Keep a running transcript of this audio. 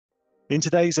In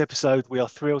today's episode, we are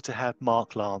thrilled to have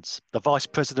Mark Lance, the Vice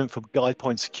President from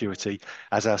GuidePoint Security,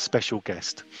 as our special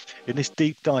guest. In this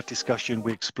deep dive discussion,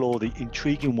 we explore the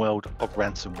intriguing world of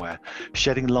ransomware,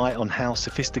 shedding light on how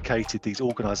sophisticated these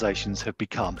organizations have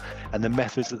become and the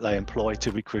methods that they employ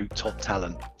to recruit top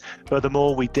talent.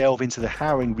 Furthermore, we delve into the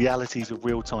harrowing realities of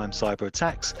real-time cyber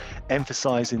attacks,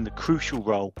 emphasizing the crucial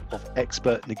role of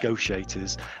expert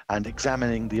negotiators and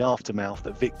examining the aftermath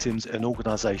that victims and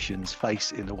organizations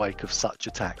face in the wake of such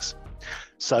attacks.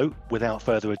 So, without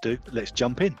further ado, let's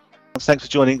jump in. Thanks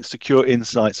for joining Secure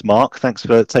Insights, Mark. Thanks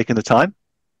for taking the time.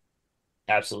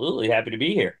 Absolutely. Happy to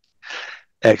be here.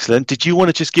 Excellent. Did you want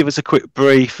to just give us a quick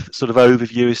brief sort of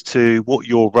overview as to what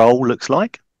your role looks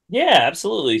like? Yeah,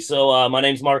 absolutely. So my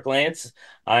name's Mark Lance.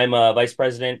 I'm Vice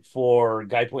President for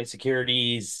GuidePoint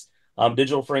Security's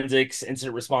digital forensics,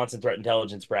 incident response, and threat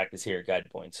intelligence practice here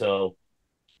at GuidePoint. So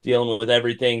dealing with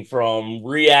everything from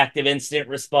reactive incident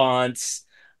response,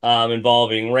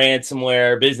 involving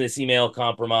ransomware, business email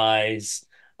compromise.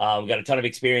 Got a ton of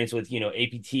experience with,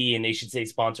 APT and nation state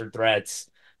sponsored threats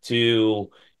to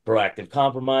proactive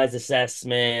compromise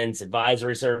assessments,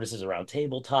 advisory services around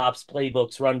tabletops,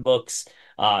 playbooks, runbooks,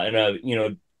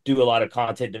 and do a lot of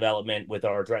content development with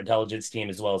our threat intelligence team,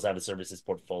 as well as have a services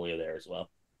portfolio there as well.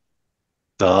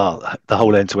 The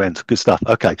whole end to end, good stuff.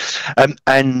 Okay,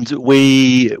 and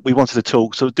we wanted to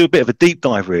talk, sort of do a bit of a deep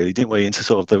dive, really, didn't we, into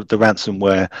sort of the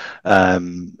ransomware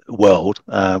world,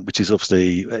 which is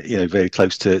obviously very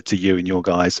close to you and your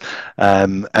guys,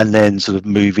 and then sort of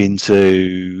move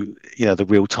into the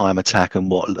real time attack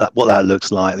and what that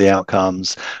looks like, the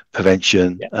outcomes,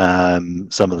 prevention, Yeah.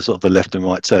 some of the sort of the left and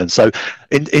right turns. So,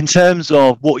 in terms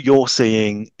of what you're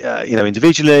seeing,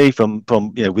 individually from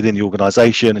within the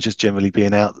organisation and just generally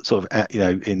being out sort of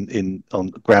in on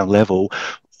ground level,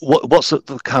 what's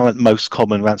the current most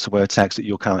common ransomware attacks that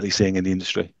you're currently seeing in the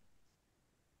industry?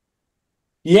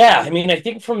 Yeah, I mean, I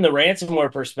think from the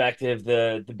ransomware perspective,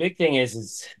 the big thing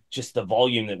is just the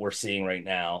volume that we're seeing right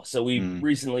now. So we Mm,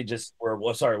 recently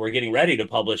we're getting ready to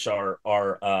publish our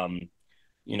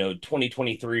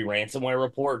 2023 ransomware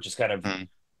report, just kind of mm,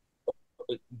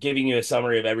 giving you a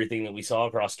summary of everything that we saw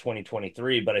across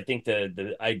 2023. But I think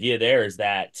the idea there is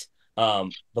that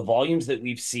the volumes that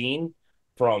we've seen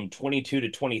from 22 to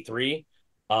 23,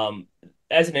 um,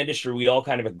 as an industry, we all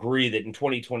kind of agree that in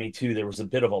 2022 there was a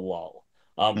bit of a lull.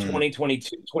 mm,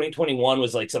 2022, 2021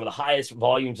 was like some of the highest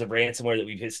volumes of ransomware that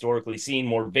we've historically seen.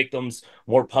 More victims,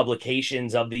 more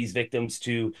publications of these victims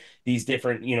to these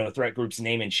different, threat groups,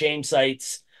 name and shame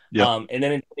sites. yeah. And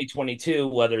then in 2022,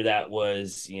 whether that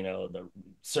was, the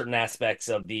certain aspects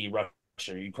of the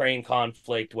Russia Ukraine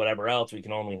conflict, whatever else, we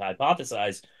can only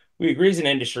hypothesize. We agree as an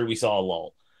industry, we saw a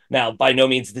lull. Now, by no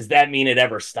means does that mean it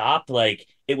ever stopped. Like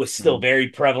it was still Mm, very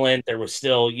prevalent. There was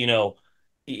still,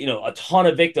 a ton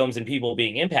of victims and people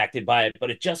being impacted by it,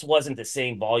 but it just wasn't the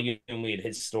same volume we had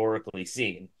historically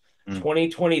seen. mm,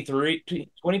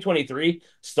 2023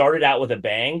 started out with a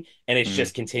bang, and it's mm,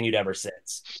 just continued ever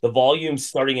since. The volumes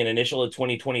starting in initial of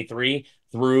 2023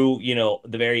 through,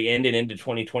 the very end and into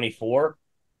 2024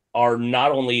 are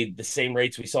not only the same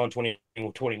rates we saw in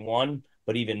 2021,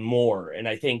 but even more. And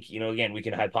I think, again, we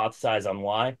can hypothesize on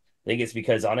why. I think it's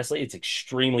because honestly, it's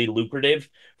extremely lucrative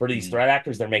for these mm. threat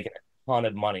actors. They're making a ton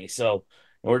of money. So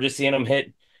we're just seeing them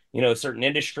hit, certain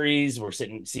industries. We're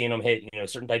seeing them hit,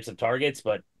 certain types of targets.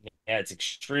 But yeah, it's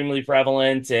extremely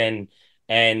prevalent and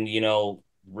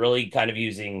really kind of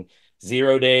using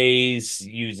 0 days,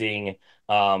 using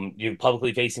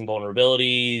publicly facing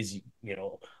vulnerabilities,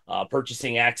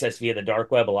 purchasing access via the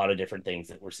dark web, a lot of different things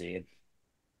that we're seeing.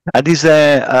 And is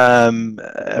there,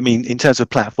 I mean, in terms of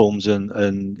platforms and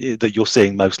that you're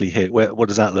seeing mostly hit, what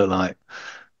does that look like?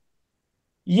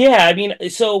 Yeah, I mean,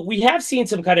 so we have seen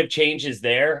some kind of changes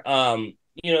there.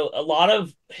 A lot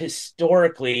of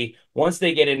historically, once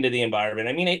they get into the environment,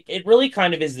 I mean, it really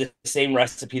kind of is the same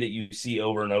recipe that you see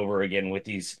over and over again with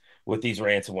these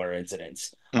ransomware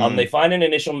incidents. They Mm, find an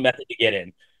initial method to get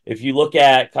in. If you look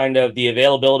at kind of the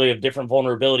availability of different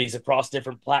vulnerabilities across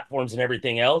different platforms and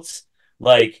everything else,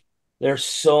 like there's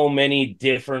so many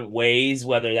different ways,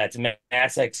 whether that's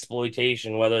mass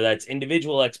exploitation, whether that's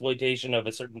individual exploitation of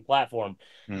a certain platform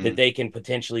that mm, they can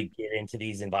potentially get into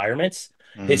these environments.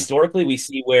 mm, Historically, we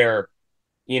see where,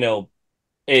 you know,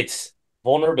 it's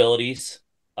vulnerabilities.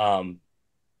 Um,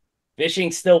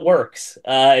 Phishing still works.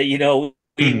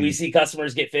 We mm, see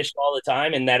customers get phished all the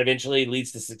time, and that eventually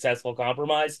leads to successful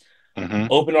compromise. mhm.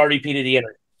 Open RDP to the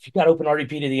internet. If you've got open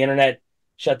RDP to the internet,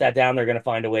 shut that down. They're going to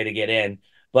find a way to get in.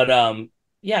 But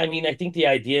yeah, I mean, I think the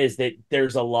idea is that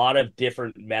there's a lot of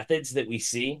different methods that we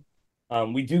see.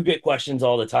 We do get questions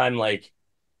all the time, like,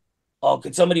 oh,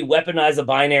 could somebody weaponize a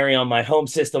binary on my home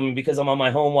system? And because I'm on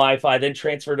my home Wi-Fi, then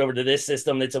transfer it over to this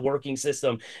system that's a working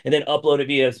system, and then upload it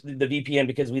via the VPN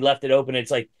because we left it open.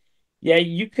 It's like, yeah,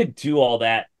 you could do all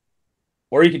that,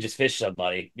 or you could just fish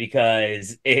somebody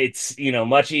because it's,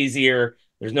 much easier.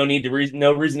 There's no need to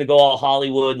no reason to go all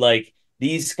Hollywood. Like,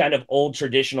 these kind of old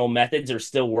traditional methods are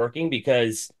still working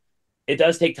because it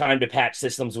does take time to patch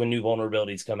systems when new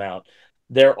vulnerabilities come out.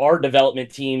 There are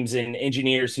development teams and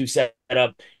engineers who set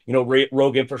up,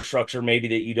 rogue infrastructure maybe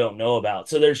that you don't know about.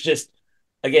 So there's just,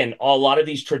 again, a lot of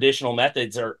these traditional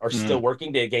methods are Mm, still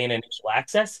working to gain initial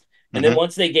access. And then hmm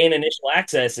once they gain initial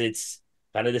access, it's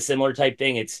kind of the similar type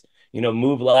thing. It's,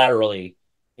 move laterally,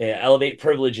 elevate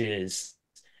privileges.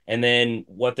 And then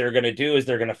what they're going to do is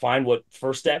they're going to find what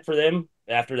first step for them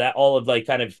after that, all of like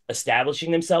kind of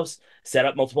establishing themselves, set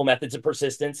up multiple methods of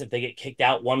persistence. If they get kicked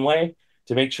out one way,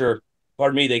 to make sure,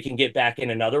 pardon me, they can get back in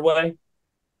another way.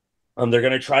 They're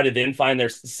going to try to then find their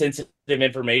sensitive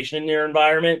information in their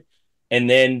environment. And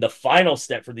then the final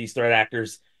step for these threat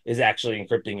actors is actually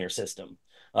encrypting your system.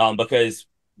 Because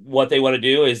what they want to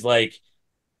do is, like,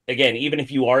 again, even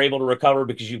if you are able to recover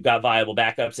because you've got viable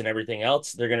backups and everything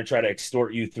else, they're going to try to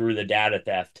extort you through the data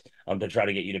theft, to try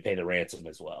to get you to pay the ransom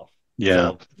as well.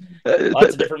 yeah. So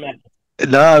lots But of different methods.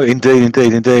 no, indeed,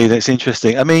 indeed, indeed. It's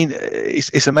interesting. I mean,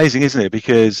 it's amazing, isn't it?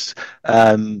 Because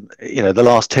the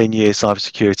last 10 years,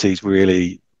 cybersecurity's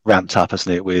really ramped up,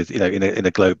 hasn't it? With in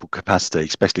a global capacity,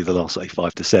 especially the last, say,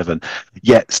 5 to 7.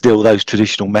 Yet still, those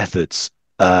traditional methods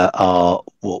are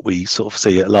what we sort of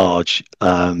see at large,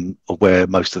 where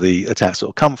most of the attacks sort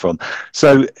of come from.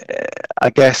 So, I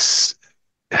guess,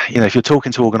 if you're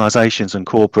talking to organizations and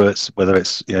corporates, whether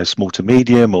it's small to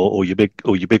medium, or your big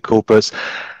corporates,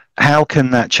 how can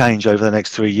that change over the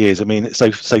next 3 years? I mean, so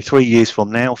 3 years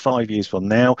from now, 5 years from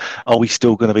now, are we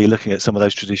still going to be looking at some of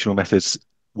those traditional methods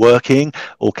working,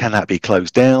 or can that be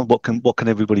closed down? What can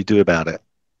everybody do about it?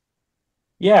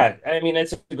 Yeah, I mean,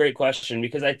 that's a great question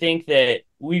because I think that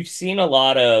we've seen a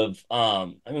lot of, I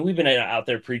mean, we've been out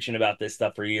there preaching about this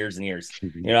stuff for years and years.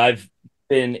 Mhm. I've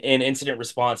been in incident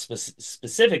response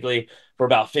specifically for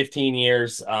about 15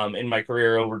 years, in my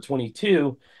career over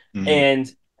 22. Mm,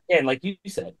 And again, like you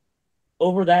said,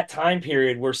 over that time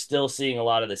period, we're still seeing a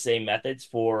lot of the same methods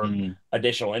for mm,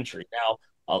 additional entry. Now,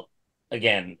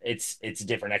 again, it's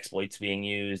different exploits being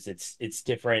used. It's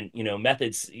different,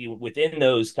 methods within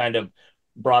those kind of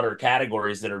broader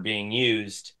categories that are being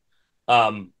used.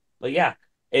 But yeah,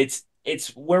 it's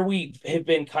where we have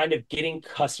been kind of getting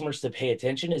customers to pay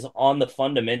attention is on the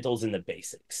fundamentals and the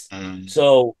basics. mm,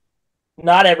 So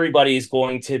not everybody is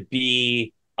going to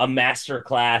be a master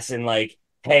class in, like,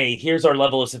 hey, here's our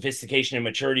level of sophistication and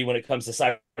maturity when it comes to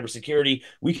cybersecurity.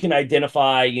 We can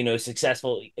identify,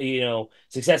 successful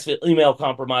email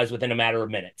compromise within a matter of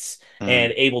minutes mm,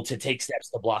 and able to take steps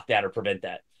to block that or prevent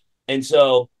that. And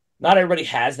so not everybody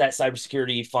has that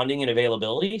cybersecurity funding and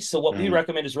availability. So what we mm.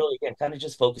 recommend is really, again, kind of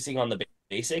just focusing on the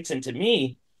basics. And to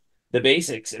me, the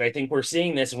basics. And I think we're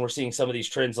seeing this, and we're seeing some of these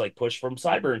trends like push from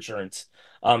cyber insurance.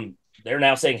 They're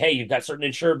now saying, hey, you've got certain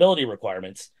insurability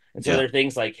requirements. And so Yeah. there are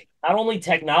things like not only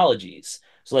technologies,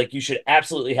 so like you should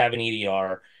absolutely have an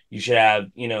EDR, you should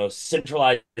have,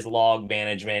 centralized log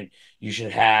management, you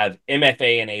should have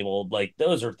MFA enabled. Like,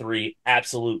 those are three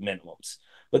absolute minimums.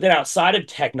 But then outside of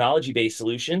technology based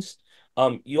solutions,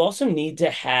 you also need to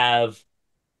have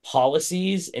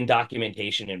policies and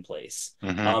documentation in place.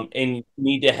 Hmm. And you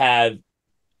need to have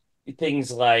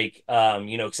things like,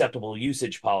 acceptable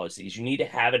usage policies. You need to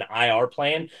have an IR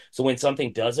plan. So when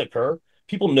something does occur,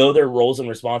 people know their roles and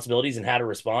responsibilities and how to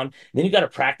respond. And then you got to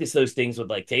practice those things with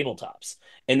like tabletops.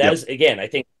 And that Yep. is, again, I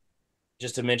think,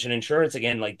 just to mention insurance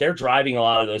again, like they're driving a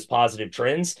lot of those positive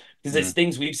trends because it's Mm,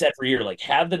 things we've said for a year, like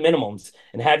have the minimums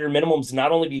and have your minimums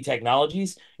not only be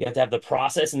technologies, you have to have the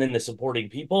process and then the supporting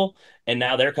people. And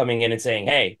now they're coming in and saying,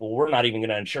 hey, well, we're not even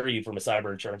going to insure you from a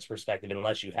cyber insurance perspective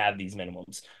unless you have these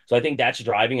minimums. So I think that's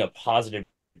driving a positive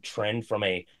trend from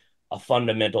a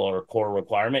fundamental or a core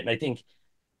requirement. And I think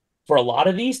for a lot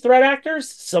of these threat actors,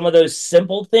 some of those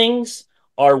simple things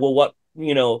are, well, what,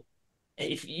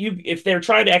 if they're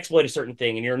trying to exploit a certain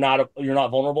thing and you're not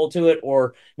vulnerable to it,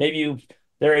 or maybe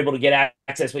they're able to get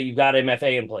access but you've got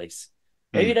MFA in place,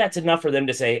 maybe mm, that's enough for them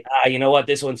to say, you know what,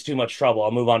 this one's too much trouble,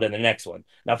 I'll move on to the next one.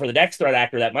 Now for the next threat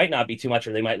actor that might not be too much,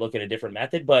 or they might look at a different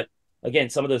method, but again,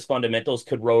 some of those fundamentals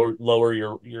could lower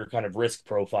your kind of risk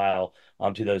profile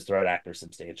to those threat actors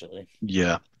substantially.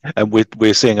 Yeah, and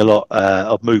we're seeing a lot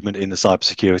of movement in the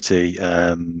cybersecurity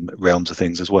realms of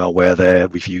things as well, where they're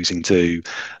refusing to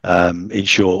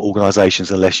ensure organisations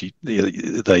unless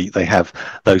they have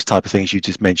those type of things you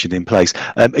just mentioned in place.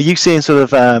 Are you seeing sort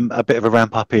of a bit of a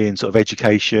ramp up in sort of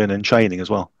education and training as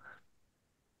well?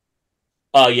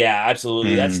 Oh yeah,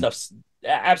 absolutely. That Mm, stuff's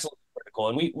absolutely critical.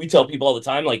 And we tell people all the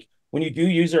time, like when you do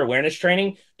user awareness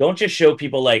training, don't just show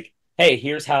people like, hey,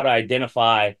 here's how to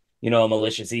identify, a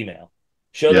malicious email.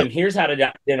 Show yeah, them here's how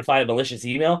to identify a malicious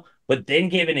email, but then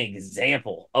give an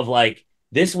example of like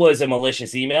this was a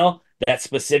malicious email that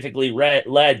specifically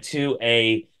led to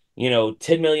a,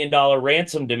 $10 million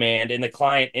ransom demand, and the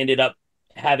client ended up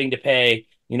having to pay,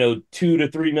 $2 to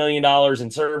 $3 million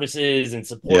in services and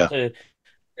support yeah, to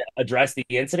address the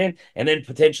incident and then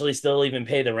potentially still even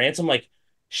pay the ransom. Like,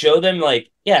 show them, like,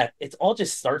 yeah, it all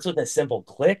just starts with a simple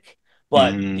click,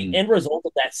 but the mm, end result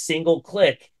of that single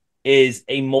click is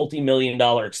a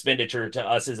multi-million-dollar expenditure to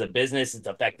us as a business. It's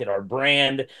affected our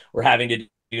brand. We're having to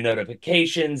do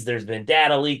notifications. There's been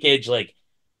data leakage, like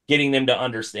getting them to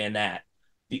understand that.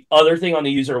 The other thing on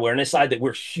the user awareness side that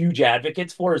we're huge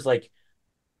advocates for is like,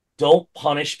 don't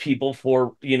punish people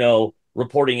for,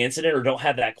 reporting incident, or don't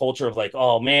have that culture of like,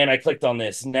 oh man, I clicked on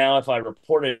this. Now if I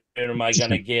report it, am I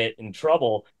gonna get in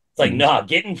trouble? It's like, mm, nah,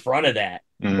 get in front of that.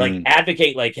 Like mm,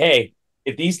 advocate, like, hey,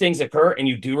 if these things occur and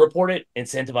you do report it,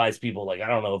 incentivize people. Like, I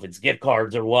don't know if it's gift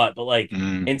cards or what, but like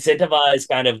mm. incentivize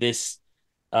kind of this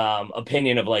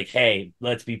opinion of like, hey,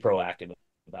 let's be proactive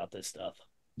about this stuff.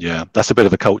 Yeah, that's a bit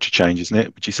of a culture change, isn't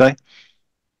it? Would you say?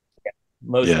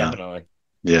 Most Yeah. definitely.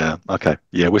 Yeah. Okay.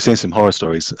 Yeah, we're seeing some horror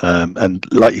stories, and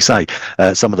like you say,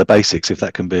 some of the basics, if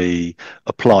that can be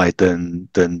applied, then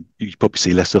you probably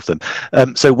see less of them.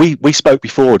 So we spoke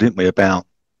before, didn't we, about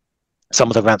some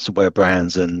of the ransomware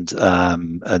brands and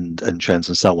trends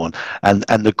and so on, and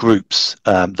the groups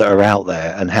that are out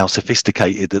there, and how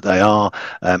sophisticated that they are,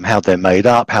 how they're made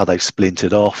up, how they've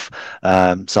splintered off.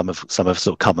 Some have sort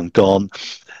of come and gone,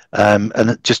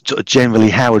 and just sort of generally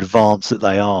how advanced that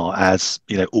they are as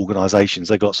organisations.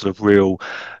 They've got sort of real,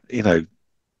 you know,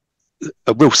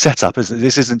 a real setup, isn't it?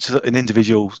 This isn't an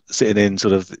individual sitting in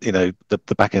sort of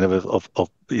the back end of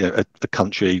a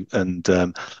country and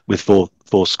with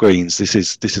four screens. This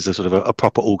is a sort of a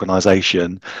proper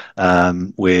organisation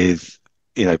with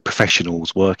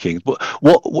professionals working.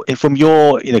 What from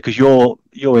your because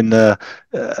you're in the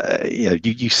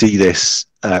you see this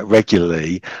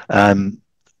regularly.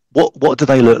 What do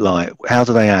they look like? How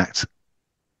do they act?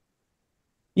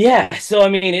 Yeah, so I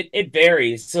mean it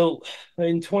varies. So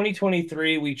in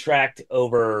 2023 we tracked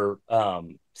over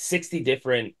 60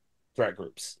 different threat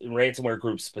groups, ransomware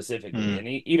groups specifically. Mm, And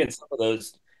even some of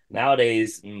those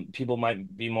nowadays people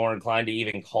might be more inclined to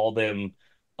even call them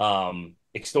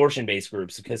extortion-based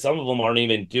groups, because some of them aren't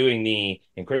even doing the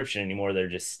encryption anymore. They're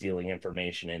just stealing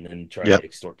information and then trying yeah. to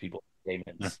extort people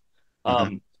Mm, payments. mhm,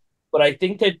 Um, but I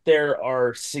think that there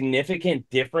are significant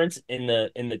difference in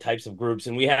the types of groups,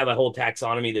 and we have a whole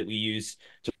taxonomy that we use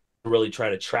to really try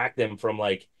to track them from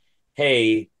like,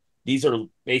 hey, these are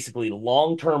basically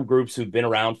long-term groups who've been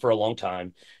around for a long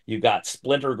time. You've got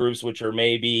splinter groups, which are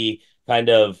maybe kind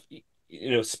of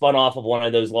spun off of one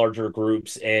of those larger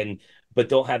groups and but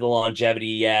don't have the longevity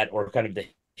yet or kind of the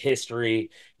history.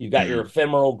 You've got your mm,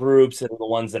 ephemeral groups and the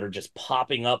ones that are just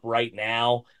popping up right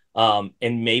now. And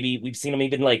maybe we've seen them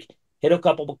even like hit a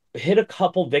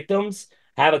couple victims,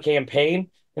 have a campaign,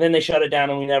 and then they shut it down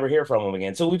and we never hear from them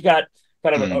again. So mm, we've got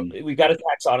a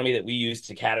taxonomy that we use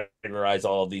to categorize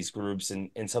all of these groups and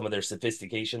some of their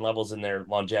sophistication levels and their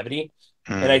longevity.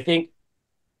 And I mm. think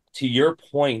to your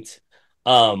point,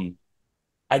 um,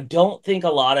 I don't think a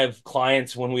lot of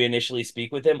clients, when we initially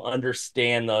speak with them,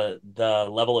 understand the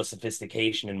level of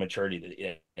sophistication and maturity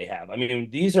that they have. I mean,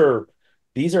 these are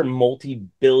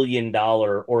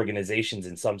multi-billion-dollar organizations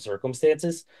in some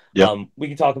circumstances. Yep. We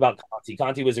can talk about Conti.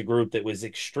 Conti was a group that was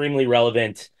extremely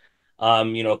relevant.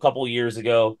 A couple of years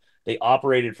ago, they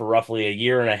operated for roughly a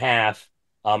year and a half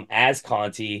as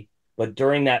Conti, but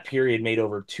during that period made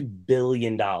over $2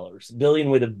 billion, billion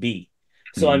with a B.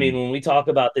 So, I mean, Mm, when we talk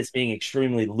about this being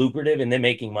extremely lucrative and then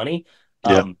making money,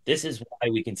 yeah. this is why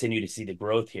we continue to see the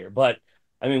growth here. But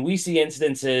I mean, we see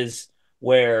instances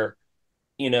where,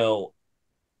 you know,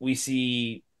 we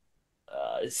see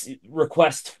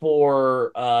requests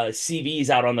for CVs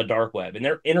out on the dark web, and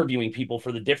they're interviewing people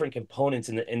for the different components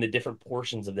in the different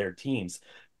portions of their teams.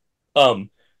 Um,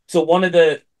 so one of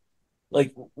the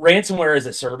like ransomware as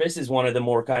a service is one of the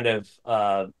more kind of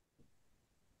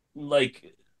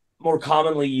like more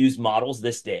commonly used models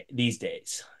these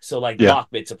days. So like Yeah.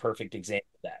 Lockbit's a perfect example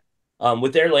of that.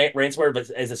 With their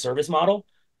ransomware as a service model,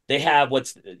 they have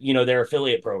what's their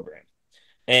affiliate program,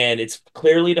 and it's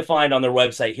clearly defined on their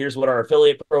website. Here's what our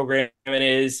affiliate program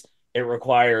is. It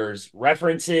requires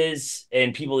references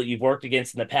and people that you've worked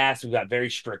against in the past. We've got very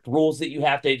strict rules that you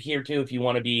have to adhere to if you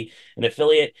want to be an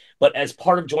affiliate. But as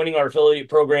part of joining our affiliate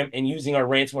program and using our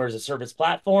ransomware as a service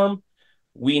platform,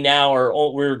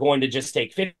 we're going to just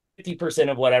take 50%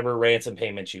 of whatever ransom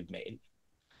payments you've made.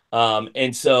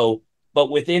 And so, but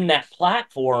within that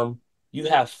platform, you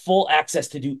have full access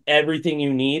to do everything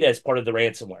you need as part of the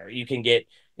ransomware. You can get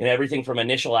everything from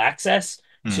initial access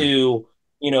Mm. to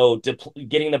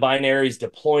getting the binaries,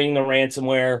 deploying the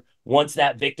ransomware. Once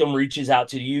that victim reaches out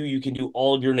to you, you can do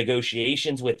all of your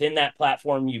negotiations within that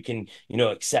platform. You can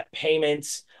accept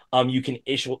payments. You can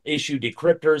issue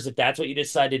decryptors if that's what you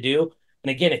decide to do. And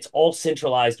again, it's all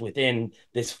centralized within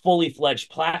this fully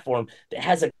fledged platform that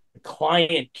has a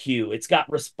client queue. It's got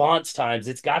response times.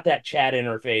 It's got that chat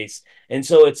interface. And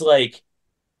so it's like,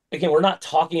 again, we're not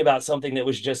talking about something that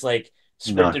was just like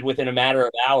No. scripted within a matter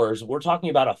of hours. We're talking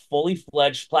about a fully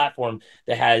fledged platform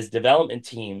that has development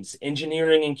teams,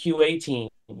 engineering and QA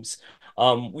teams.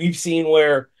 We've seen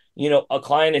where, a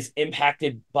client is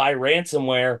impacted by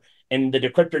ransomware and the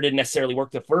decryptor didn't necessarily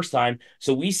work the first time.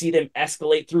 So we see them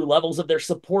escalate through levels of their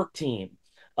support team.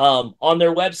 On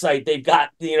their website, they've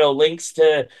got, links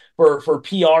for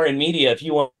PR and media if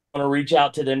you want to reach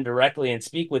out to them directly and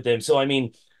speak with them. So, I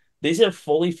mean, these are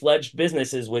fully fledged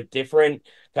businesses with different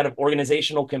kind of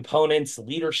organizational components,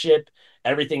 leadership,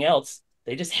 everything else.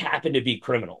 They just happen to be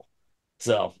criminal.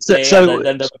 So So, yeah, yeah, so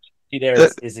the there uh,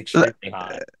 is extremely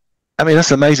high. I mean,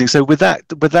 that's amazing. So with that,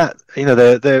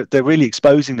 they're really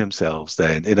exposing themselves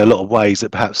then in a lot of ways that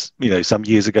perhaps, some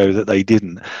years ago that they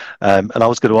didn't. And I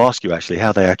was going to ask you actually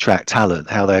how they attract talent,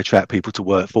 how they attract people to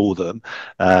work for them.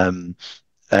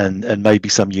 And maybe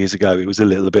some years ago it was a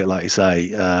little bit like you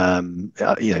say, on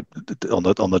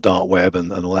the dark web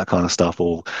and all that kind of stuff,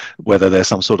 or whether there's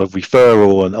some sort of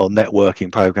referral or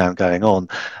networking program going on.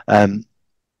 Um,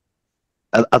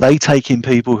 are they taking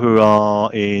people who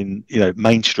are in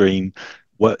mainstream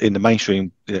work in the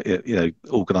mainstream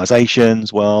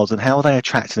organizations worlds, and how are they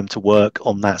attracting them to work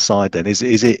on that side then? Is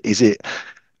it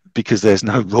because there's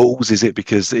no rules? Is it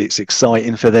because it's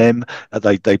exciting for them?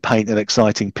 They paint an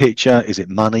exciting picture? Is it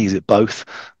money? Is it both?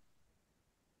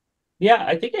 Yeah,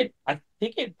 I think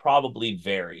it probably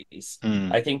varies.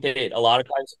 Mm, I think that a lot of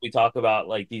times we talk about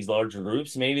like these larger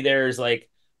groups, maybe there's like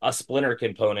a splinter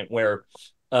component where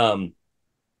um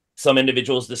some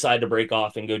individuals decide to break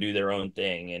off and go do their own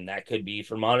thing. And that could be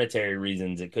for monetary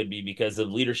reasons. It could be because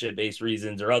of leadership based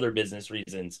reasons or other business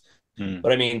reasons. mm,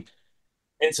 But I mean,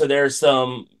 and so there's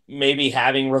some maybe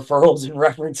having referrals and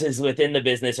references within the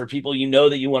business or people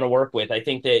that you want to work with. I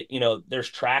think that, there's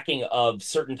tracking of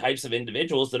certain types of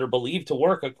individuals that are believed to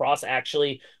work across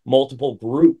actually multiple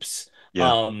groups.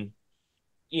 yeah, Um,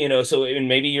 so and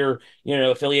maybe you're,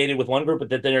 affiliated with one group, but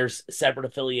that there's separate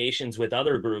affiliations with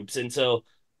other groups. And so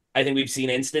I think we've seen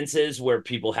instances where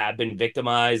people have been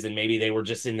victimized and maybe they were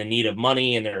just in the need of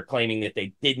money and they're claiming that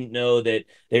they didn't know that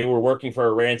they were working for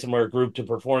a ransomware group to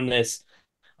perform this.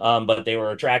 But they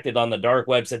were attracted on the dark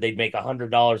web, said they'd make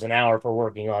 $100 an hour for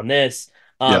working on this.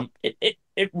 yeah,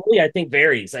 It really, I think,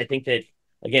 varies. I think that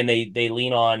again,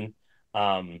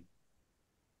 um,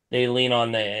 they lean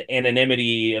on the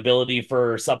anonymity, ability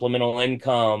for supplemental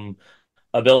income,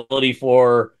 ability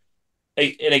for,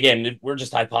 and again, we're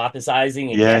just hypothesizing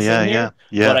and yeah, guessing yeah, yeah, here.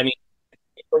 But yeah, I mean,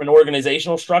 from an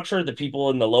organizational structure, the people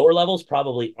in the lower levels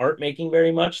probably aren't making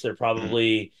very much. They're mm,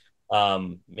 probably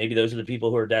maybe those are the people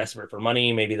who are desperate for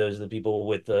money. Maybe those are the people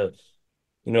with the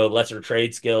lesser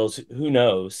trade skills. Who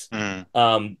knows? mm,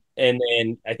 And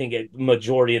then I think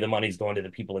majority of the money is going to the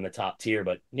people in the top tier.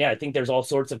 But yeah, I think there's all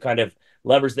sorts of kind of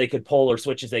levers they could pull or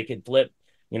switches they could flip.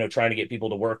 Trying to get people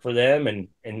to work for them, and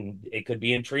it could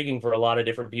be intriguing for a lot of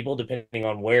different people depending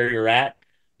on where you're at,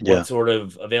 what yeah. sort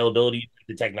of availability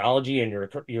the technology and your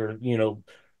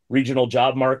regional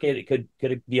job market. It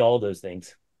could be all those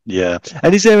things. Yeah.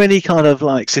 And is there any kind of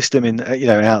like system in,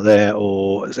 out there,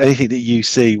 or is anything that you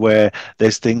see where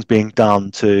there's things being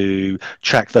done to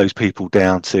track those people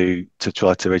down to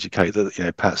try to educate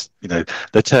that, perhaps,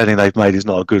 the turning they've made is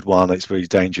not a good one. It's very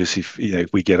dangerous. If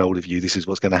we get hold of you, this is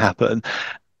what's going to happen.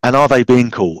 And are they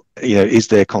being caught? Is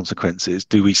there consequences?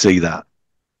 Do we see that?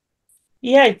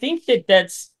 Yeah, I think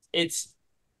it's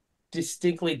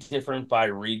distinctly different by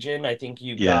region. I think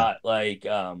you've Yeah. got like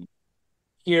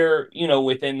here,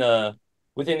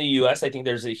 within the US, I think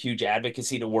there's a huge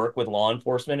advocacy to work with law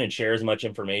enforcement and share as much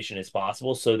information as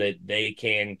possible so that they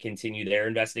can continue their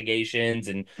investigations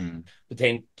and Mm.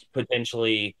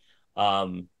 potentially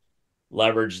um,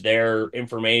 leverage their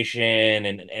information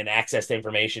and access to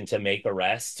information to make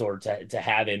arrests or to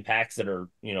have impacts that are,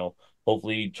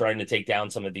 hopefully trying to take down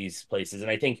some of these places.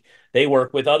 And I think they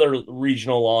work with other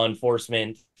regional law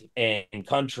enforcement and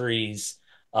countries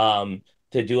um,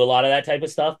 to do a lot of that type of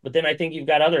stuff. But then I think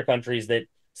you've got other countries that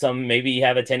some maybe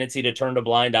have a tendency to turn a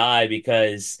blind eye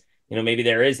because, maybe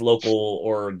there is local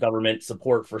or government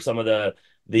support for some of Yeah.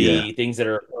 the things that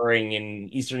are occurring in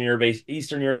Eastern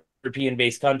European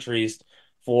based countries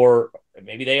for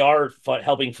maybe they are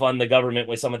helping fund the government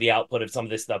with some of the output of some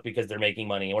of this stuff because they're making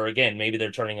money, or again, maybe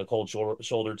they're turning a cold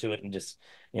shoulder to it and just,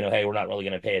 hey, we're not really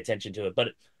going to pay attention to it. But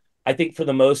I think for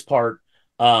the most part,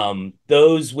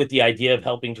 those with the idea of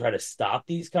helping try to stop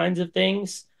these kinds of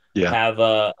things Yeah. have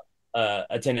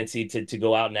a tendency to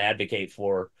go out and advocate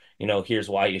for, here's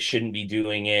why you shouldn't be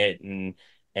doing it, and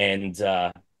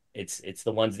it's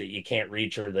the ones that you can't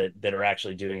reach or that are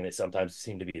actually doing it sometimes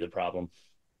seem to be the problem.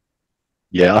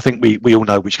 Yeah, I think we all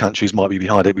know which countries might be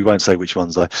behind it. We won't say which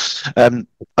ones though.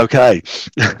 Okay.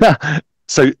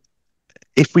 So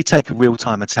if we take a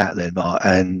real-time attack then, Mark,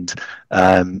 and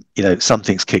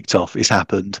something's kicked off, it's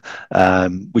happened,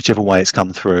 whichever way it's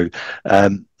come through.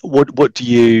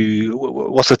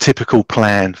 What's a typical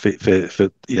plan for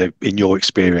in your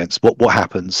experience? What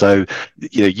happens? So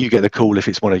you get the call if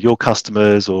it's one of your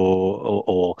customers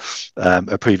or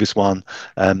a previous one.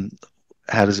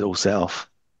 How does it all set off?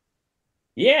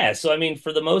 Yeah, so I mean,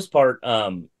 for the most part,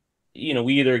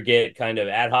 we either get kind of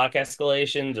ad hoc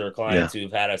escalations or Yeah. clients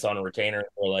who've had us on a retainer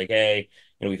or like, hey,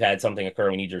 we've had something occur,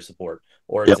 we need your support.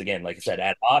 Or it's Yep. again, like I said,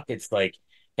 ad hoc. It's like,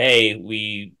 hey,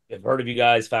 we have heard of you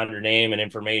guys, found your name and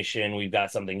information. We've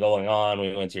got something going on.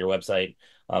 We went to your website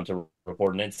to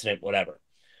report an incident, whatever.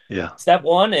 Yeah. Step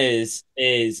one is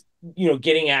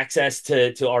getting access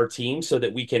to our team so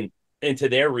that we can into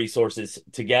their resources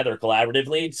together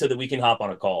collaboratively so that we can hop on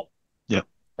a call. Yep.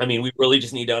 I mean, we really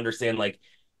just need to understand, like,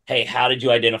 hey, how did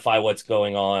you identify what's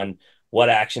going on? What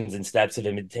actions and steps have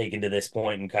been taken to this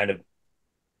point, and kind of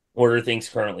where things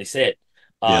currently sit.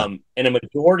 Yeah. And a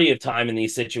majority of time in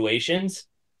these situations,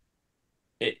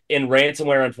 in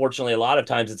ransomware, unfortunately, a lot of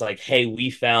times it's like, hey, we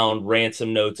found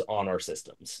ransom notes on our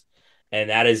systems. And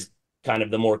that is kind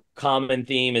of the more common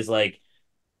theme is like,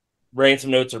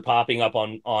 ransom notes are popping up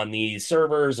on these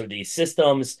servers or these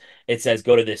systems. It says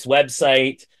go to this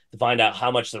website to find out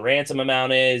how much the ransom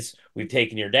amount is. We've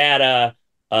taken your data.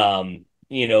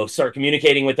 Start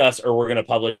communicating with us, or we're going to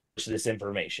publish this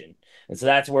information. And so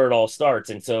that's where it all starts.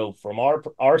 And so from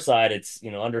our side, it's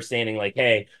understanding like,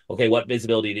 hey, okay, what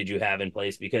visibility did you have in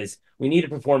place? Because we need to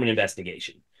perform an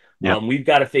investigation. Yep. We've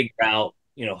got to figure out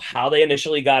how they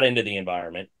initially got into the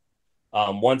environment.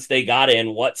 Once they got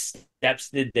in, what steps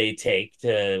did they take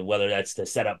to, whether that's to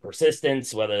set up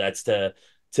persistence, whether that's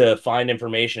to find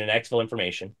information and exfil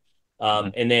information,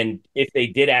 Mhm. and then if they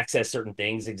did access certain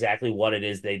things, exactly what it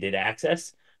is they did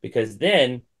access, because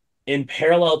then in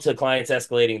parallel to clients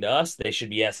escalating to us, they should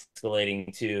be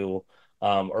escalating to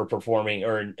or performing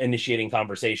or initiating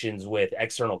conversations with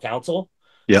external counsel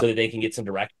Yep. so that they can get some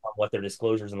direction on what their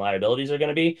disclosures and liabilities are going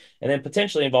to be, and then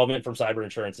potentially involvement from cyber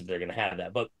insurance if they're going to have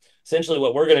that. But essentially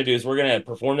what we're going to do is we're going to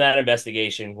perform that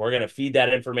investigation. We're going to feed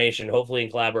that information, hopefully in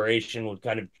collaboration with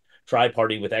kind of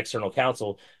tri-party with external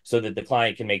counsel, so that the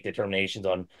client can make determinations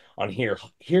on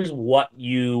here's what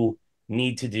you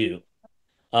need to do.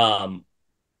 Um,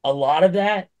 a lot of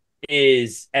that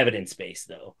is evidence based,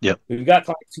 though. Yep. We've got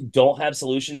clients who don't have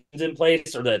solutions in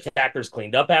place or the attackers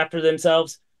cleaned up after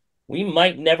themselves. We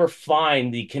might never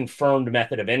find the confirmed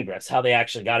method of ingress, how they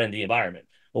actually got into the environment.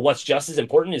 But what's just as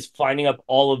important is finding up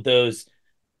all of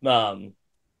um,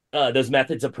 those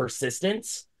methods of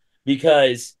persistence,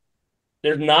 because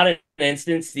there's not an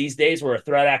instance these days where a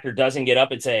threat actor doesn't get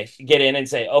in and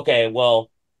say, okay, well,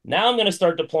 now I'm going to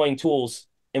start deploying tools.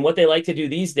 And what they like to do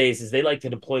these days is they like to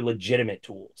deploy legitimate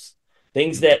tools,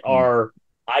 things that Mhm. are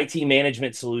IT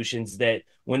management solutions that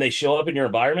when they show up in your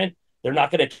environment, they're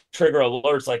not going to trigger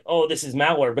alerts like, oh, this is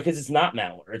malware, because it's not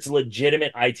malware. It's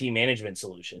legitimate IT management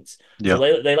solutions. So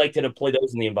Yeah. they like to deploy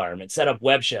those in the environment, set up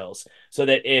web shells so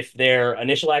that if their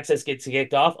initial access gets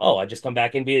kicked off, oh, I just come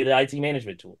back in via the IT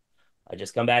management tool. I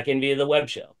just come back in via the web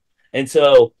shell. And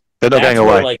so They're not going that's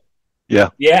where, away. like, Yeah.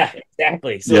 yeah,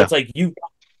 exactly. So Yeah. it's like you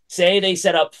say they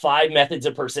set up 5 methods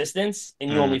of persistence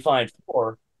and you only Mm. find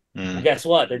 4. Well, Mm. guess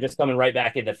what? They're just coming right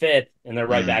back into fifth, and they're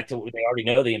right Mm. back to they already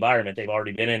know the environment. They've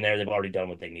already been in there. They've already done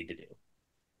what they need to do.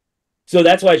 So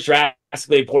that's why it's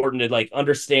drastically important to like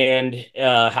understand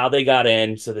how they got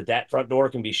in, so that that front door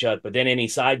can be shut, but then any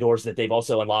side doors that they've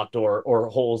also unlocked, or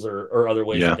holes, or other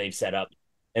ways that Yeah. they've set up,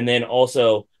 and then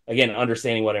also again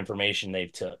understanding what information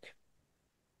they've took.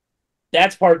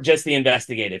 That's part just the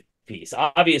investigative piece.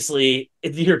 Obviously,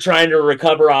 if you're trying to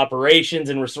recover operations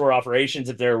and restore operations,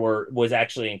 if there was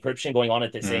actually encryption going on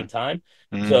at the Mm, same time,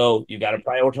 mm, so you got to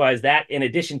prioritize that in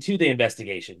addition to the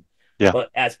investigation. yeah. But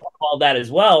as part of all that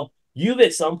as well, you've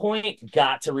at some point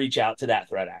got to reach out to that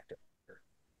threat actor.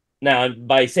 Now,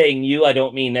 by saying you, I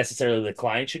don't mean necessarily the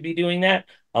client should be doing that.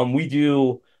 We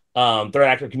do threat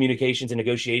actor communications and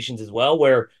negotiations as well,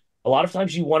 where a lot of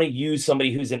times you want to use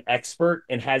somebody who's an expert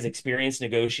and has experience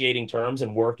negotiating terms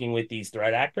and working with these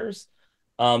threat actors,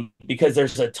 because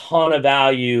there's a ton of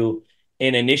value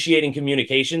in initiating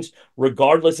communications,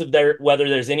 regardless of whether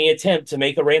there's any attempt to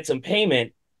make a ransom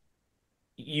payment.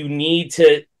 You need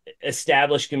to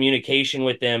establish communication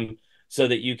with them so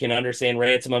that you can understand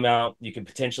ransom amount, you can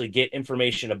potentially get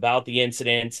information about the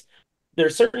incident.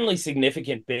 There's certainly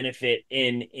significant benefit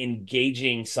in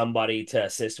engaging somebody to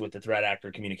assist with the threat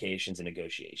actor communications and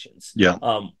negotiations. Yeah.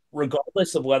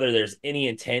 Regardless of whether there's any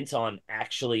intent on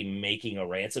actually making a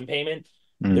ransom payment,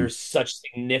 Mm, there's such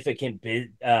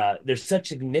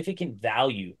significant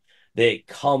value that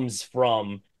comes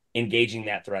from engaging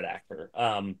that threat actor.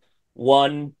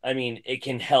 One, I mean, it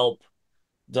can help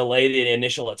delay the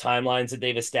initial timelines that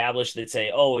they've established that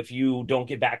say, oh, if you don't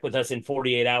get back with us in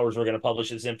 48 hours, we're going to publish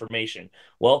this information.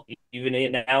 Well,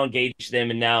 even now engage them,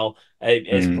 and now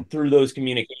as mm, through those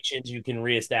communications, you can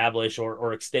reestablish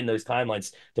or extend those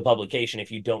timelines to publication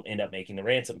if you don't end up making the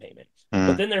ransom payment. But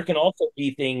mm, then there can also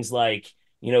be things like,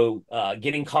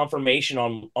 getting confirmation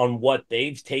on what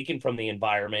they've taken from the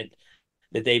environment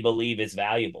that they believe is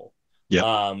valuable.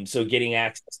 yeah. So getting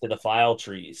access to the file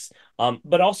trees,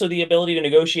 but also the ability to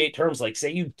negotiate terms. Like,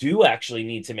 say you do actually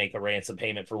need to make a ransom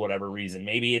payment for whatever reason.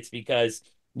 Maybe it's because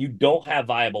you don't have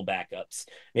viable backups.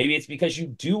 Maybe it's because you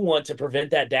do want to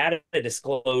prevent that data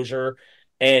disclosure,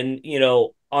 and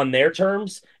on their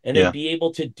terms, and then Yeah. be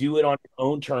able to do it on your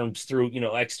own terms through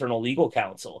external legal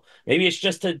counsel. Maybe it's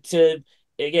just to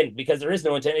again, because there is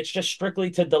no intent, it's just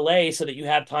strictly to delay so that you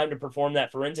have time to perform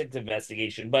that forensics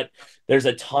investigation. But there's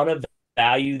a ton of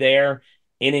value there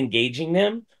in engaging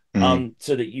them, Mm.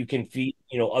 so that you can feed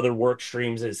other work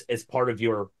streams as part of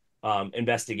your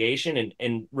investigation,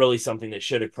 and really something that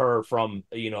should occur from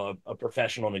a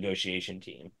professional negotiation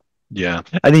team. Yeah.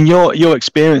 And in your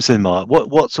experience in Mark,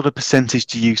 what sort of percentage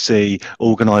do you see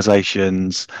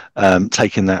organizations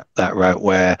taking that route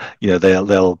where,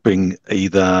 they'll bring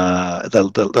either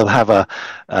they'll have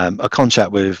a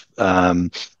contract with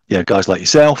guys like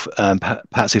yourself,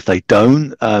 perhaps if they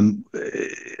don't,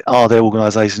 are there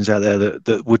organizations out there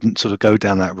that wouldn't sort of go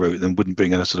down that route and wouldn't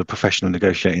bring a sort of professional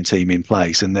negotiating team in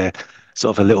place, and they're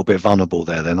sort of a little bit vulnerable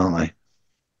there then, aren't they?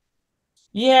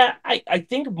 Yeah, I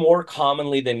think more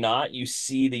commonly than not, you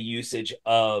see the usage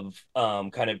of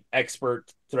kind of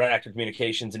expert threat actor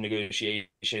communications and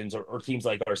negotiations, or teams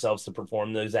like ourselves to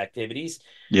perform those activities.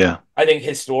 Yeah. I think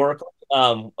historically,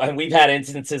 and we've had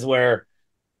instances where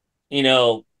you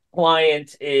know,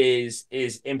 client is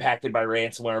impacted by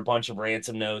ransomware, a bunch of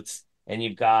ransom notes, and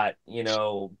you've got,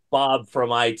 Bob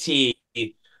from IT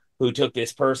who took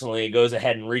this personally, goes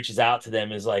ahead and reaches out to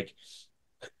them, is like,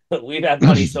 we've had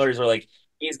funny stories where like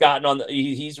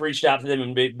he's reached out to them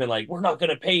and been like, we're not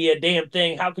gonna pay you a damn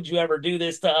thing. How could you ever do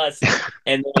this to us?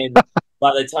 And then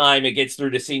by the time it gets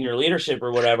through to senior leadership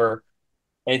or whatever,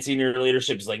 and senior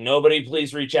leadership is like, nobody,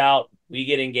 please reach out. We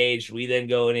get engaged. We then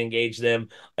go and engage them.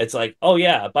 It's like, oh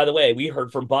yeah, by the way, we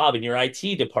heard from Bob in your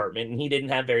IT department, and he didn't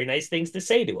have very nice things to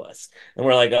say to us. And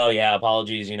we're like, oh yeah,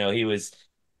 apologies. He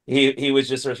was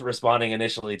just responding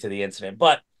initially to the incident.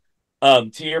 But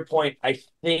to your point, I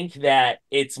think that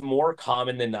it's more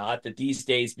common than not that these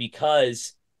days,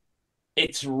 because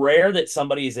it's rare that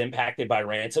somebody is impacted by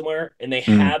ransomware and they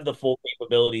Mm. have the full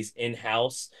capabilities in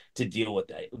house to deal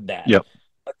with that. Yep.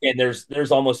 And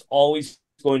there's almost always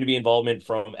going to be involvement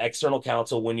from external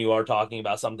counsel when you are talking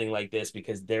about something like this,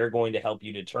 because they're going to help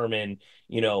you determine,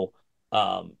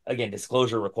 again,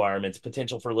 disclosure requirements,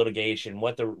 potential for litigation,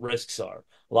 what the risks are.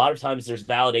 A lot of times there's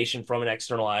validation from an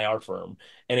external IR firm.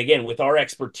 And again, with our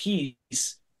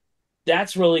expertise,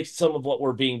 that's really some of what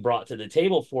we're being brought to the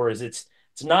table for. Is it's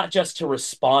not just to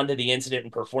respond to the incident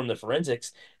and perform the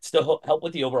forensics. It's to help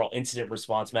with the overall incident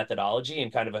response methodology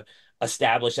and kind of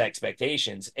establish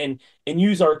expectations, and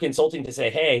use our consulting to say,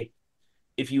 hey,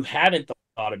 if you haven't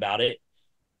thought about it,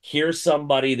 here's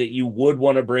somebody that you would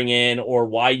want to bring in, or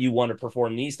why you want to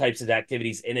perform these types of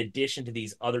activities in addition to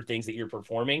these other things that you're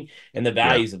performing, and the Yeah.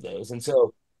 values of those. And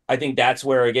so I think that's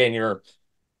where again your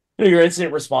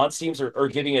incident response teams are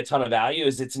giving a ton of value.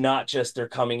 Is it's not just they're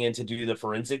coming in to do the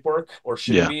forensic work, or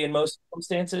should Yeah. be in most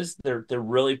circumstances. They're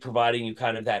really providing you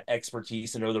kind of that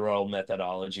expertise and overall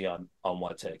methodology on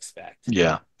what to expect.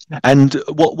 Yeah. And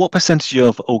what percentage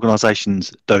of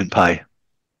organizations don't pay?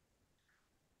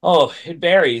 Oh, it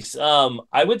varies.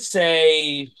 I would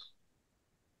say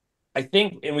I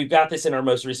think, and we've got this in our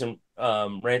most recent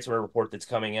ransomware report that's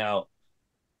coming out.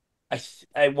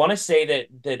 I want to say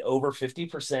that over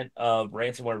 50% of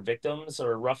ransomware victims,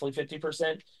 or roughly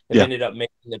 50%, have Yeah. ended up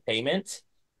making the payment.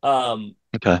 Um,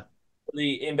 Okay.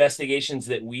 the investigations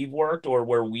that we've worked, or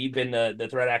where we've been the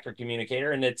threat actor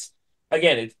communicator, and it's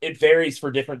again it varies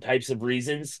for different types of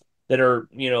reasons that are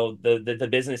the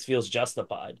business feels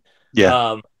justified.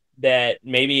 Yeah. um that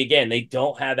maybe again they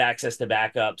don't have access to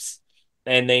backups,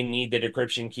 and they need the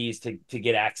decryption keys to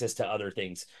get access to other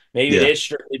things. Maybe it Yeah. is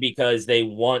strictly because they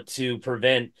want to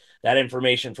prevent that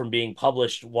information from being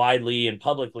published widely and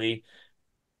publicly,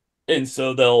 and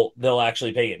so they'll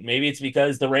actually pay it. Maybe it's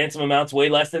because the ransom amount's way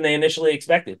less than they initially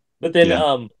expected.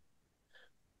 Yeah.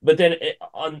 But then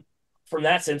on from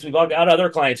that sense, we've all got other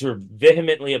clients who are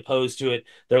vehemently opposed to it.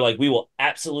 They're like, we will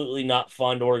absolutely not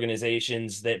fund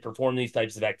organizations that perform these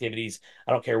types of activities.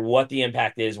 I don't care what the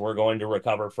impact is. We're going to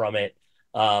recover from it.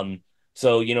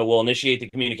 So we'll initiate the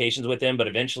communications with them, but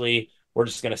eventually we're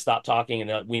just going to stop talking,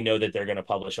 and we know that they're going to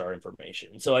publish our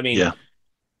information. So I mean, Yeah.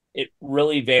 it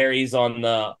really varies on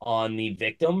the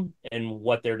victim and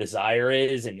what their desire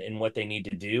is, and what they need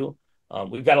to do.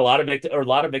 We've got a lot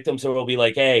of victims who will be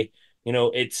like, "Hey,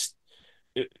 it's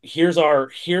here's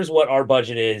what our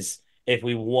budget is if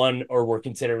we won, or we're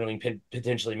considering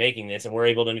potentially making this, and we're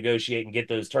able to negotiate and get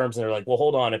those terms." And they're like, "Well,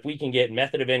 hold on, if we can get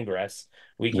method of ingress,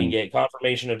 we can Mm. get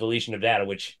confirmation of deletion of data."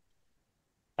 Which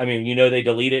I mean, they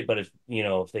delete it, but if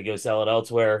they go sell it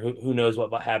elsewhere, who knows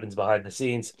what happens behind the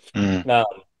scenes. Mm. Uh,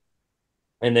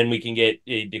 and then we can get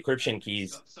decryption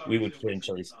keys, we would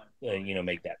potentially,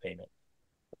 make that payment.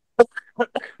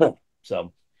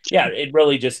 So, yeah, it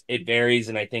really just it varies,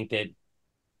 and I think that,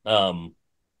 um,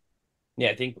 yeah,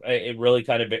 I think it really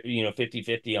kind of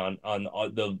 50-50 on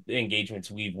the engagements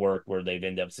we've worked where they've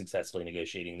ended up successfully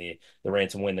negotiating the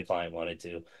ransom when the client wanted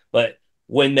to. But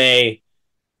when they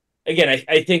again,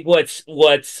 I think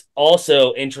what's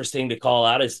also interesting to call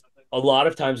out is a lot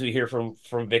of times we hear from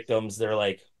victims, they're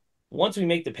like, once we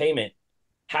make the payment,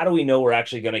 how do we know we're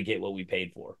actually going to get what we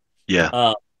paid for? Yeah.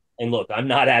 Uh, and look, I'm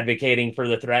not advocating for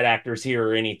the threat actors here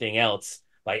or anything else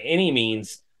by any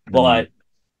means, Mm. but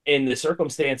in the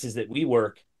circumstances that we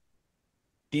work,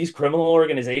 these criminal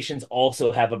organizations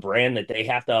also have a brand that they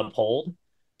have to uphold.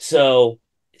 So,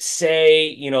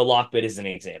 say, Lockbit is an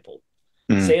example.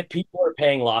 Mm. Say if people are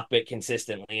paying Lockbit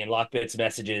consistently, and Lockbit's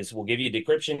messages will give you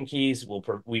decryption keys,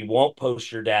 we won't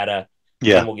post your data, and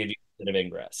Yeah. we'll give you a bit of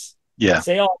ingress. Yeah.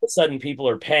 Say all of a sudden people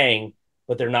are paying,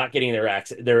 but they're not getting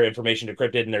their information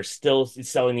decrypted, and they're still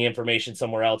selling the information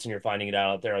somewhere else, and you're finding it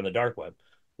out there on the dark web.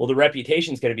 Well, the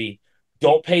reputation is going to be,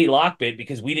 don't pay Lockbit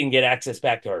because we didn't get access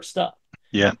back to our stuff.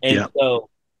 Yeah. And Yeah. so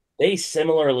they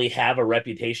similarly have a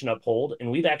reputation uphold,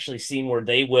 and we've actually seen where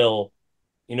they will,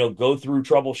 go through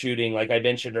troubleshooting, like I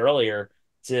mentioned earlier,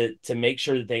 to make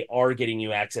sure that they are getting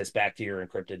you access back to your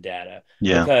encrypted data,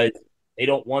 Yeah. because they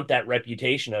don't want that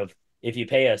reputation of, if you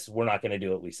pay us, we're not going to do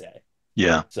what we say.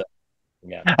 Yeah. So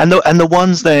yeah. And the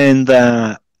ones then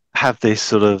that have this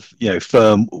sort of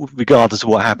firm, regardless of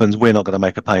what happens, we're not going to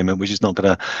make a payment. We're just not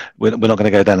going to we're not going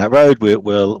to go down that road.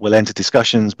 We'll enter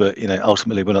discussions, but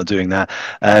ultimately we're not doing that.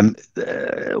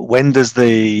 When does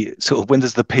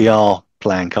the PR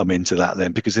plan come into that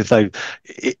then? Because if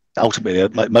ultimately,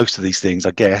 like most of these things,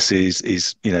 I guess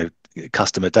is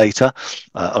customer data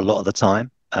a lot of the time.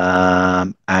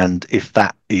 And if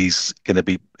that is going to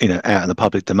be out in the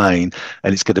public domain,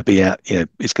 and it's going to be out,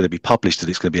 it's going to be published, and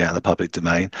it's going to be out in the public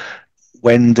domain.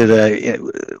 When do they?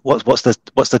 What's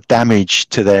the damage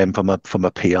to them from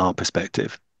a PR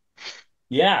perspective?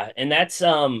 Yeah, and that's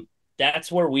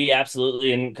where we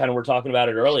absolutely, and kind of we're talking about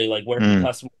it early, like where can Mm.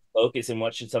 customers focus, and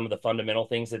what should some of the fundamental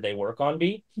things that they work on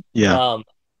be? Yeah. Um,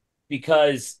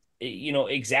 because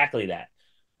exactly that.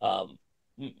 Um,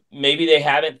 Maybe they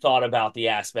haven't thought about the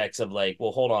aspects of like,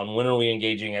 well, hold on, when are we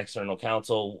engaging external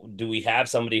counsel? Do we have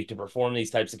somebody to perform these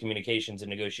types of communications and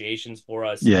negotiations for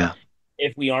us? Yeah.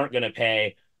 If we aren't going to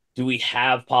pay, do we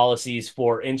have policies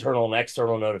for internal and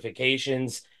external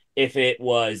notifications? If it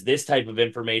was this type of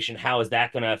information, how is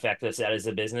that going to affect us as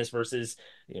a business versus,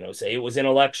 say it was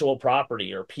intellectual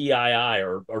property, or PII,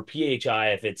 or PHI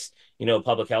if it's,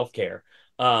 public health care.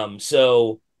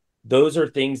 So those are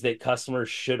things that customers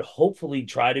should hopefully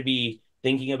try to be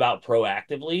thinking about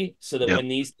proactively so that Yep. when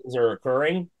these things are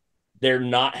occurring, they're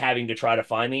not having to try to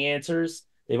find the answers.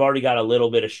 They've already got a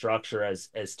little bit of structure as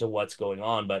to what's going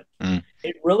on, but Mm.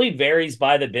 it really varies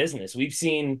by the business.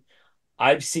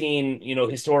 I've seen,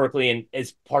 historically, and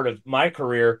as part of my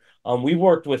career, we've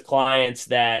worked with clients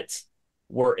that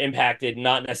were impacted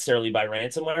not necessarily by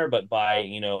ransomware, but by,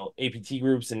 APT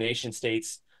groups and nation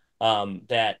states,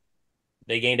 that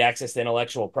they gained access to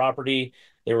intellectual property.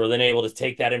 They were then able to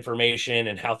take that information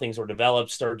and how things were developed,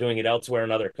 start doing it elsewhere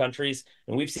in other countries.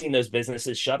 And we've seen those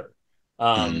businesses shutter.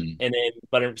 Mm. And then,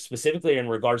 but specifically in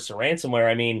regards to ransomware,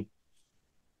 I mean,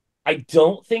 I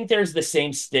don't think there's the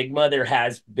same stigma there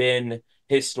has been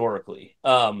historically.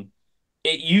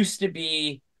 It used to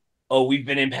be, oh, we've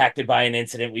been impacted by an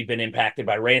incident, we've been impacted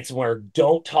by ransomware.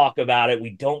 Don't talk about it. We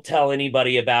don't tell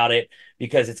anybody about it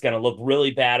because it's going to look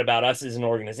really bad about us as an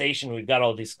organization. We've got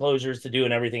all disclosures to do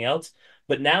and everything else.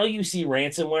 But now you see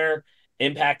ransomware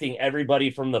impacting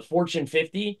everybody from the Fortune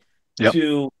 50 Yep.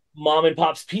 to mom and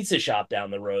pop's pizza shop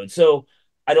down the road. So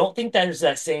I don't think there's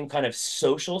that same kind of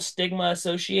social stigma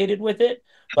associated with it.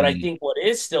 But I Mm. think what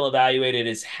is still evaluated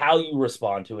is how you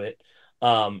respond to it,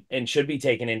 and should be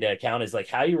taken into account is like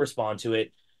how you respond to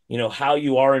it, how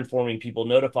you are informing people,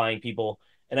 notifying people.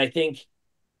 And I think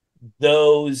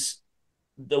those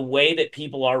the way that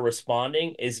people are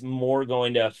responding is more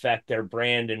going to affect their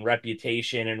brand and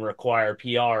reputation and require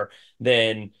PR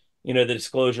than, the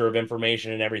disclosure of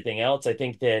information and everything else. I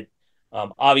think that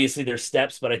obviously there's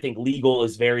steps, but I think legal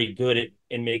is very good at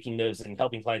in making those and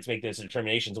helping clients make those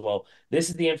determinations. Well, this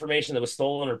is the information that was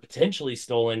stolen or potentially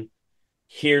stolen.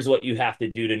 Here's what you have to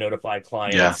do to notify Yeah.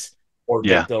 clients or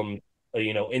Yeah. victim,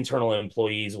 internal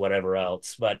employees, whatever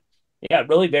else. But yeah, it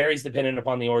really varies depending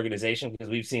upon the organization because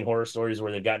we've seen horror stories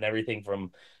where they've gotten everything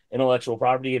from intellectual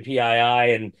property to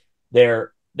PII, and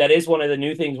that is one of the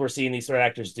new things we're seeing these threat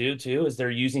actors do too, is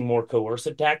they're using more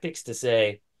coercive tactics to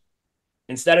say,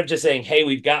 instead of just saying, hey,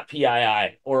 we've got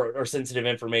PII or sensitive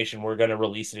information, we're going to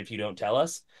release it if you don't tell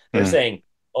us. They're Mm. saying,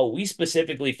 oh, we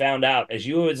specifically found out as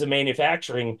you as a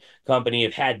manufacturing company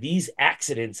have had these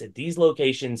accidents at these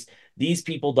locations, these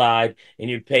people died, and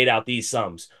you've paid out these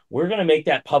sums. We're going to make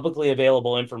that publicly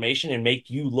available information and make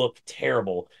you look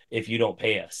terrible if you don't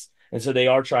pay us. And so they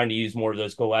are trying to use more of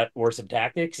those coercive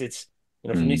tactics. It's,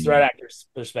 from these threat Mm. actors'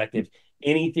 perspective,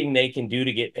 anything they can do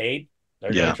to get paid,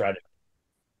 they're going to Yeah. try to.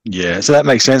 Yeah. So that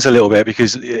makes sense a little bit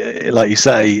because, like you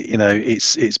say,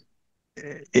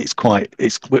 it's quite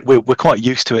we're quite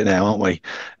used to it now, aren't we?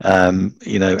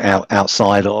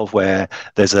 Outside of where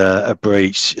there's a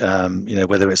breach,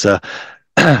 whether it's a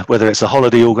whether it's a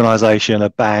holiday organisation, a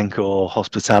bank, or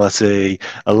hospitality,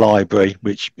 a library,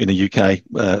 which in the UK,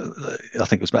 I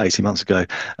think it was about 18 months ago,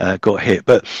 got hit.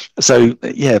 But so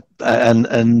yeah,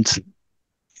 and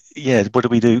yeah, what do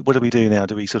we do? What do we do now?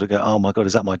 Do we sort of go, oh my God,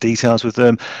 is that my details with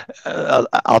them?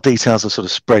 Our details are sort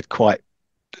of spread quite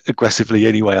aggressively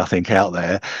anyway, I think, out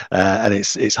there, and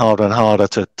it's harder and harder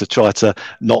to try to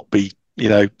not be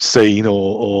seen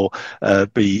or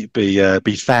be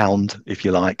found, if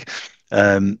you like.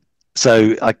 um,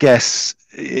 so I guess,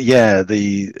 yeah,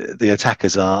 the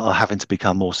attackers are having to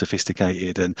become more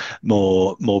sophisticated and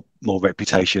more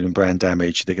reputation and brand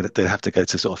damage. They have to go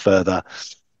to sort of further,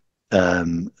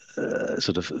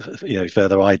 sort of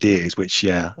further ideas, which,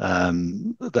 yeah,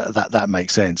 that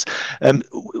makes sense.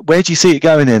 Where do you see it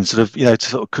going then, sort of, to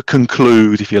sort of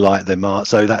conclude, if you like, then, Mark?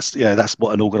 So that's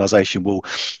what an organization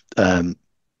um,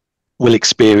 will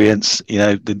experience,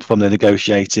 from the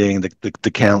negotiating,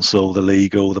 the council, the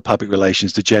legal, the public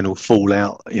relations, the general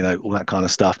fallout, all that kind of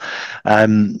stuff.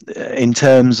 In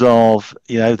terms of,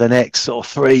 the next sort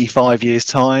of 3-5 years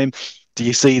time, do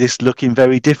you see this looking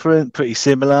very different, pretty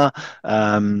similar?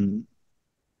 Um,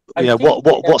 I think,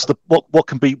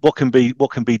 what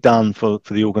can be done for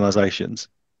the organizations?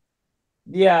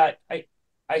 yeah,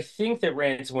 I think that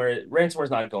ransomware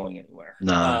is not going anywhere.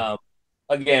 No.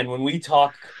 Again, when we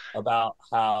talk about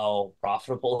how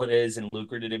profitable it is and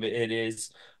lucrative it is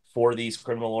for these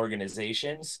criminal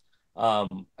organizations, I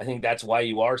think that's why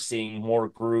you are seeing more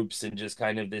groups and just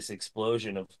kind of this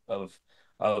explosion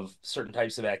of certain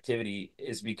types of activity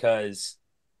is because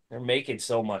they're making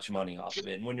so much money off of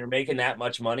it. And when you're making that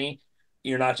much money,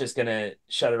 you're not just going to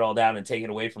shut it all down and take it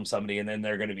away from somebody and then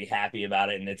they're going to be happy about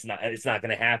it and it's not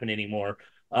going to happen anymore.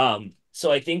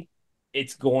 So I think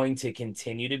it's going to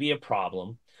continue to be a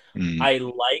problem. Mm. I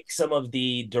like some of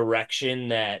the direction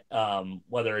that,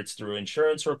 whether it's through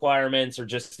insurance requirements or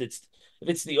just if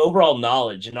it's the overall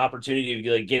knowledge and opportunity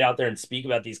to like get out there and speak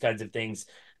about these kinds of things,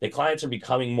 the clients are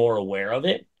becoming more aware of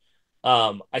it.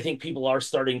 I think people are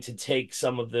starting to take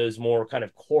some of those more kind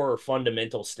of core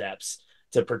fundamental steps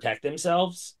to protect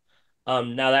themselves.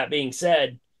 Now that being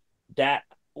said, that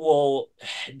will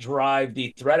drive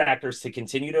the threat actors to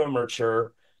continue to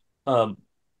mature, um,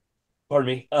 pardon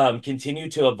me, continue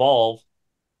to evolve,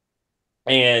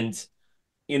 and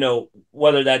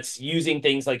whether that's using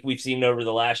things like we've seen over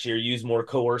the last year, use more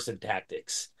coercive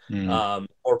tactics, Mm,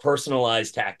 or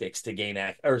personalized tactics to gain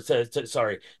or to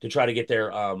try to get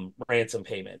their ransom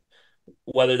payment.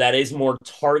 Whether that is more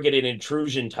targeted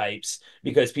intrusion types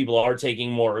because people are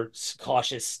taking more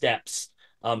cautious steps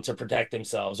to protect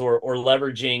themselves, or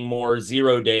leveraging more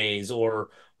 0 days or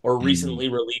mm, recently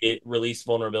released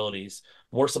vulnerabilities,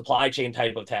 more supply chain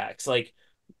type attacks. Like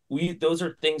those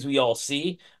are things we all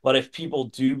see, but if people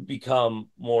do become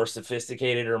more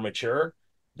sophisticated or mature,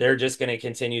 they're just going to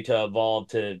continue to evolve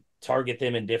to target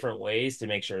them in different ways to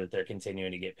make sure that they're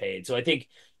continuing to get paid. So I think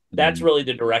that's mm, really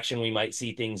the direction we might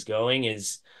see things going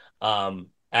is,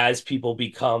 as people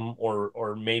become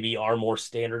or maybe are more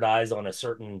standardized on a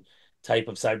certain type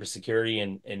of cybersecurity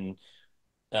and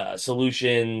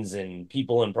solutions and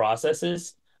people and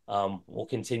processes. We'll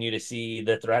continue to see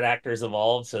the threat actors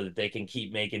evolve so that they can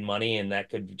keep making money, and that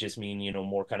could just mean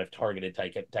more kind of targeted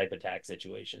type attack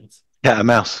situations. cat and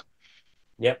mouse.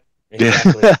 Yep, Yeah.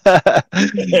 exactly.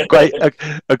 Great,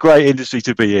 a great industry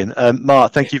to be in.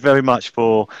 Mark, thank you very much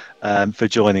for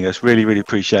joining us. Really, really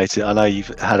appreciate it. I know you've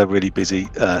had a really busy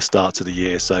start to the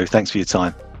year, so thanks for your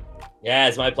time. Yeah,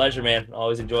 it's my pleasure, man.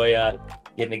 Always enjoy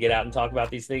getting to get out and talk about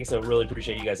these things. So really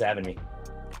appreciate you guys having me.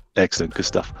 Excellent, good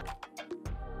stuff.